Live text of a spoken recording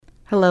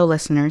Hello,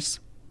 listeners.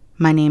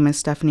 My name is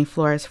Stephanie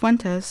Flores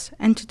Fuentes,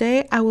 and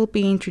today I will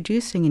be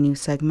introducing a new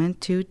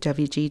segment to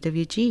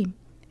WGWG.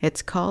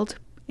 It's called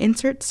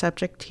Insert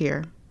Subject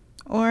Here,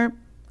 or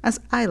as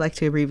I like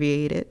to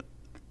abbreviate it,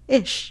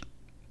 ISH.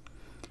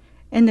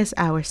 In this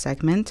hour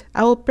segment,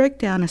 I will break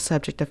down a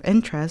subject of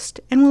interest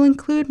and will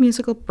include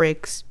musical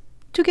breaks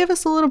to give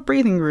us a little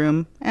breathing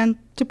room and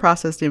to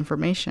process the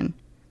information.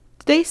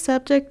 Today's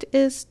subject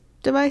is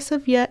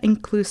divisive yet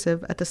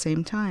inclusive at the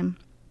same time.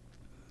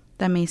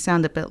 That may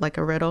sound a bit like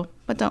a riddle,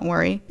 but don't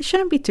worry, it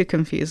shouldn't be too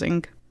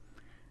confusing.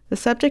 The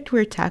subject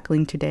we're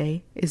tackling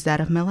today is that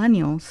of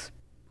millennials.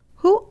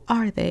 Who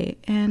are they,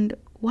 and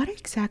what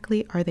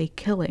exactly are they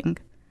killing?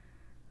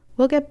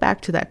 We'll get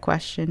back to that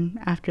question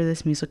after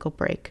this musical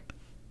break.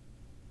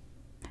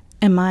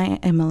 Am I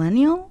a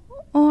millennial,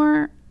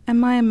 or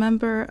am I a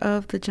member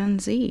of the Gen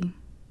Z?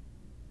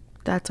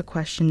 That's a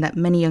question that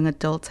many young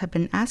adults have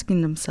been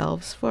asking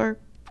themselves for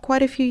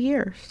quite a few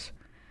years.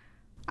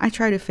 I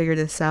try to figure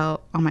this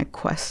out on my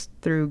quest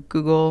through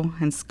Google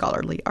and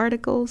scholarly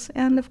articles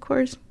and, of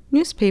course,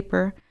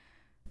 newspaper,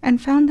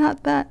 and found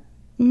out that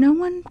no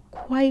one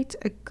quite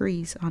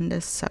agrees on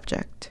this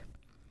subject.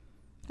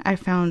 I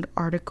found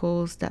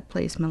articles that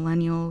place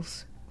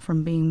millennials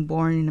from being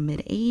born in the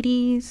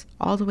mid-'80s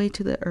all the way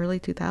to the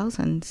early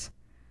 2000s.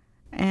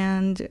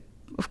 And,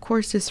 of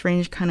course, this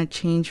range kind of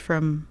changed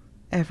from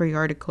every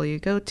article you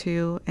go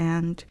to,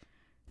 and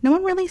no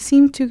one really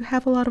seemed to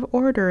have a lot of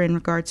order in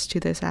regards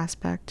to this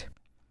aspect.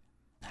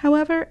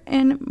 However,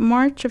 in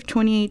March of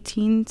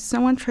 2018,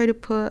 someone tried to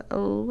put a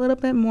little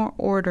bit more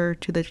order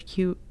to the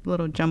cute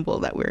little jumble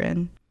that we're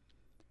in.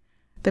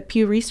 The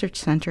Pew Research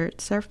Center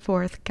set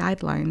forth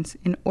guidelines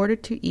in order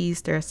to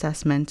ease their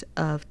assessment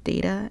of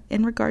data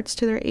in regards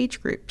to their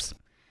age groups.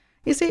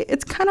 You see,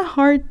 it's kind of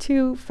hard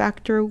to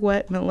factor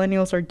what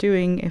millennials are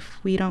doing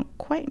if we don't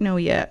quite know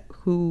yet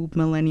who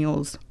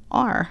millennials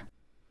are.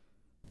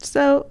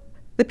 So,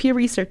 the Pew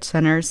Research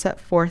Center set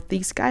forth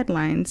these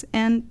guidelines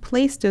and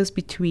placed those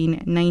between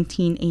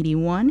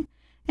 1981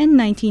 and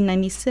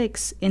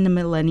 1996 in the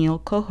millennial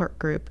cohort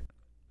group.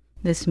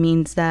 This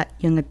means that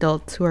young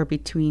adults who are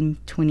between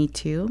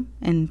 22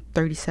 and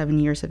 37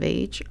 years of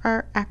age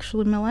are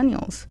actually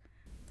millennials.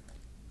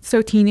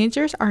 So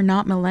teenagers are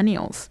not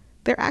millennials.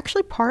 They're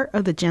actually part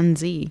of the Gen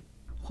Z,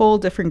 whole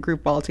different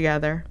group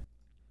altogether.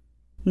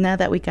 Now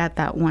that we got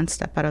that one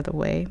step out of the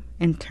way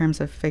in terms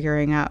of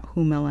figuring out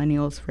who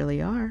millennials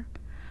really are,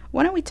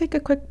 why don't we take a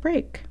quick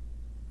break?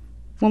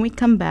 When we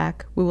come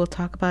back, we will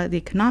talk about the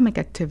economic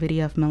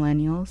activity of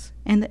millennials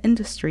and the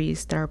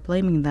industries that are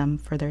blaming them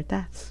for their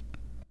deaths.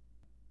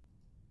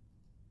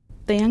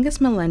 The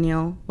youngest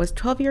millennial was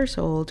 12 years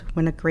old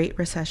when the Great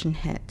Recession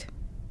hit.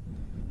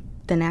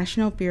 The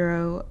National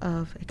Bureau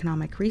of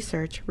Economic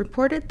Research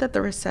reported that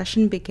the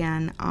recession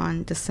began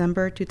on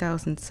December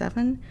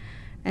 2007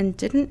 and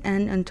didn't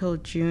end until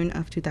June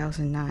of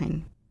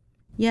 2009.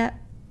 Yet,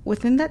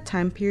 within that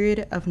time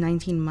period of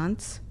 19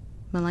 months,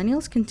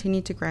 millennials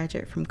continued to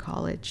graduate from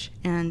college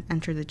and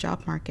enter the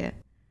job market.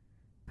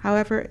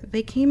 However,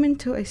 they came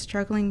into a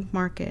struggling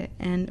market,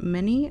 and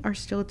many are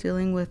still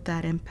dealing with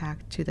that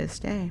impact to this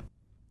day.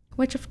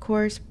 Which, of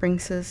course,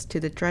 brings us to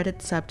the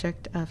dreaded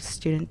subject of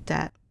student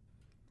debt.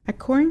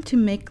 According to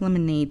Make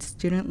Lemonade's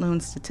Student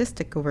Loan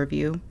Statistic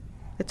Overview,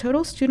 the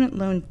total student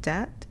loan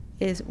debt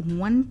is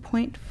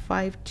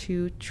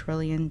 $1.52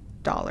 trillion.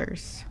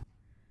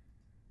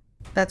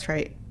 That's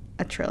right,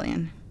 a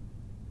trillion.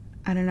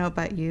 I don't know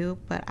about you,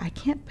 but I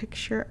can't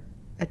picture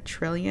a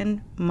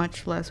trillion,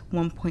 much less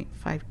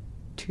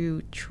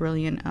 1.52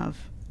 trillion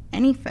of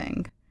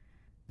anything.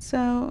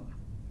 So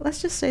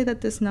let's just say that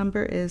this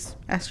number is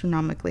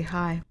astronomically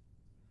high.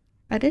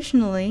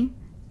 Additionally,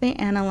 they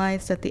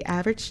analyzed that the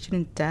average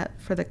student debt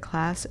for the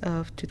class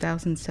of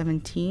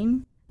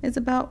 2017 is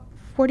about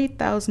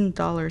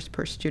 $40,000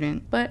 per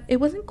student, but it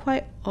wasn't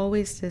quite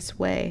always this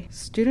way.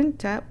 Student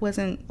debt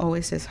wasn't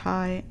always this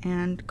high,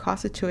 and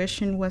cost of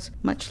tuition was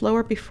much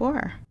lower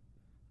before.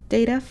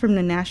 Data from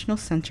the National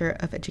Center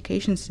of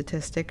Education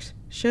Statistics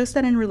shows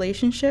that in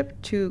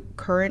relationship to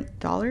current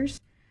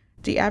dollars,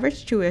 the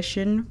average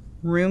tuition,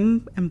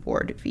 room, and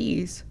board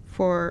fees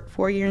for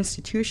four-year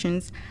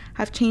institutions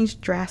have changed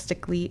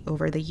drastically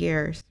over the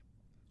years.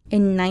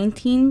 In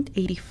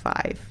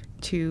 1985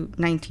 to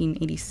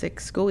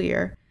 1986 school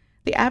year,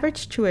 the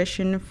average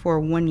tuition for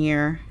 1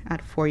 year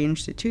at four-year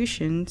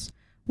institutions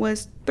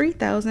was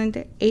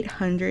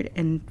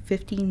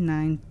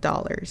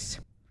 $3,859.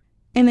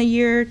 In the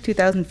year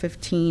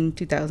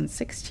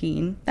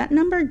 2015-2016, that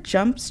number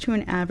jumps to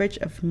an average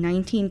of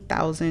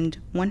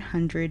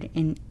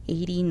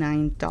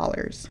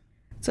 $19,189.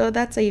 So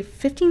that's a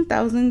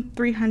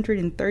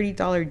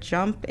 $15,330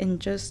 jump in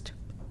just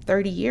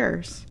 30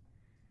 years.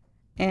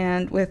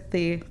 And with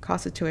the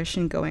cost of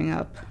tuition going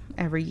up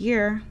every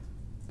year,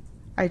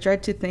 I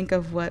dread to think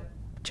of what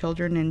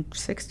children in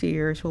 60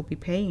 years will be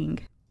paying.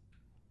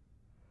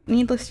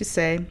 Needless to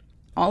say,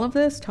 all of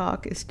this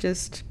talk is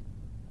just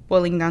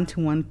boiling down to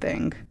one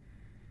thing.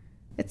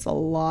 It's a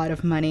lot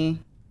of money.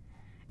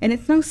 And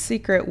it's no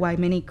secret why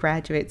many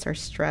graduates are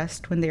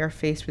stressed when they are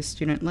faced with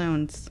student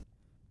loans.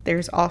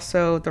 There's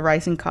also the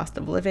rising cost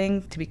of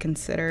living to be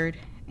considered,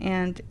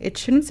 and it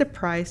shouldn't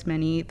surprise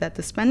many that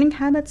the spending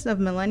habits of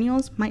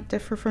millennials might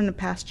differ from the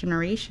past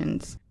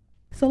generations.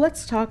 So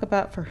let's talk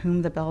about for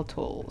whom the bell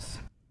tolls.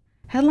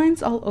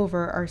 Headlines all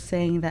over are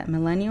saying that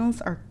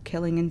millennials are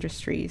killing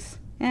industries,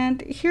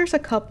 and here's a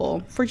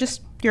couple for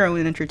just your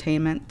own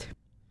entertainment.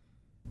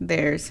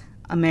 There's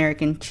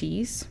American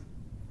cheese,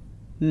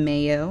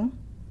 mayo,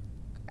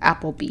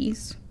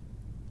 Applebee's,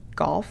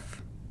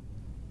 golf,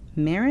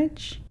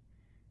 marriage,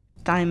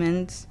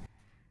 diamonds,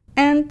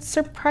 and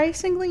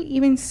surprisingly,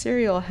 even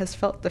cereal has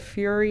felt the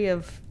fury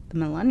of the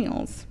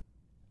millennials.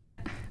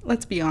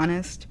 Let's be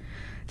honest,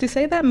 to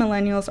say that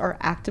millennials are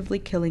actively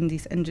killing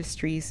these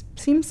industries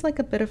seems like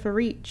a bit of a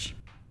reach.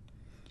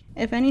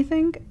 If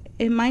anything,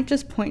 it might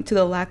just point to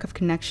the lack of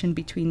connection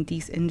between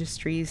these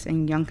industries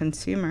and young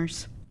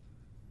consumers.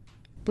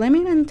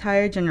 Blaming an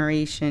entire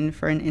generation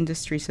for an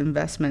industry's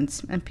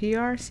investments and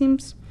PR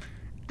seems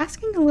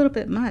asking a little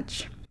bit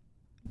much.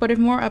 But if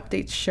more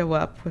updates show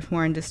up with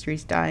more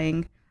industries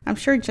dying, I'm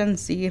sure Gen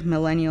Z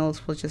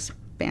millennials will just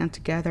band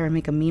together and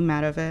make a meme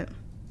out of it.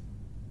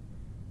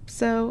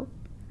 So,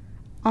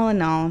 all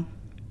in all,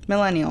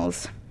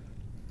 millennials,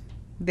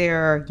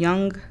 they're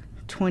young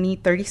 20,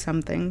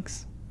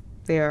 30-somethings.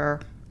 They're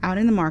out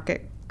in the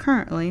market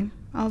currently,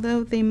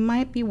 although they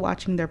might be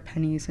watching their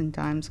pennies and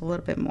dimes a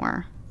little bit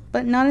more.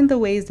 But not in the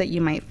ways that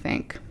you might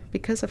think,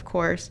 because of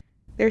course,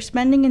 they're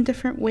spending in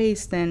different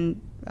ways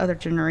than other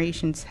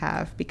generations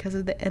have because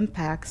of the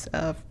impacts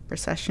of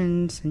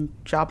recessions and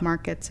job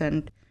markets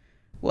and,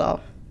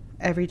 well,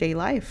 everyday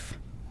life.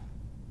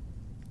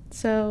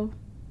 So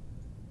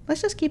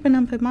let's just keep an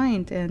open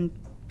mind and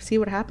see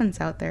what happens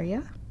out there,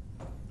 yeah?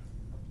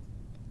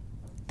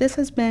 This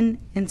has been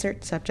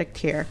Insert Subject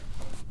Here.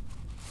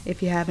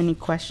 If you have any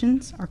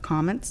questions or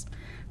comments,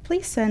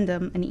 please send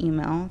them an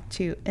email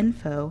to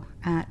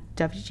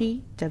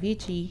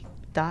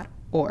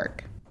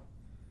info@wgwg.org.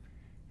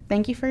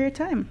 Thank you for your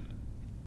time.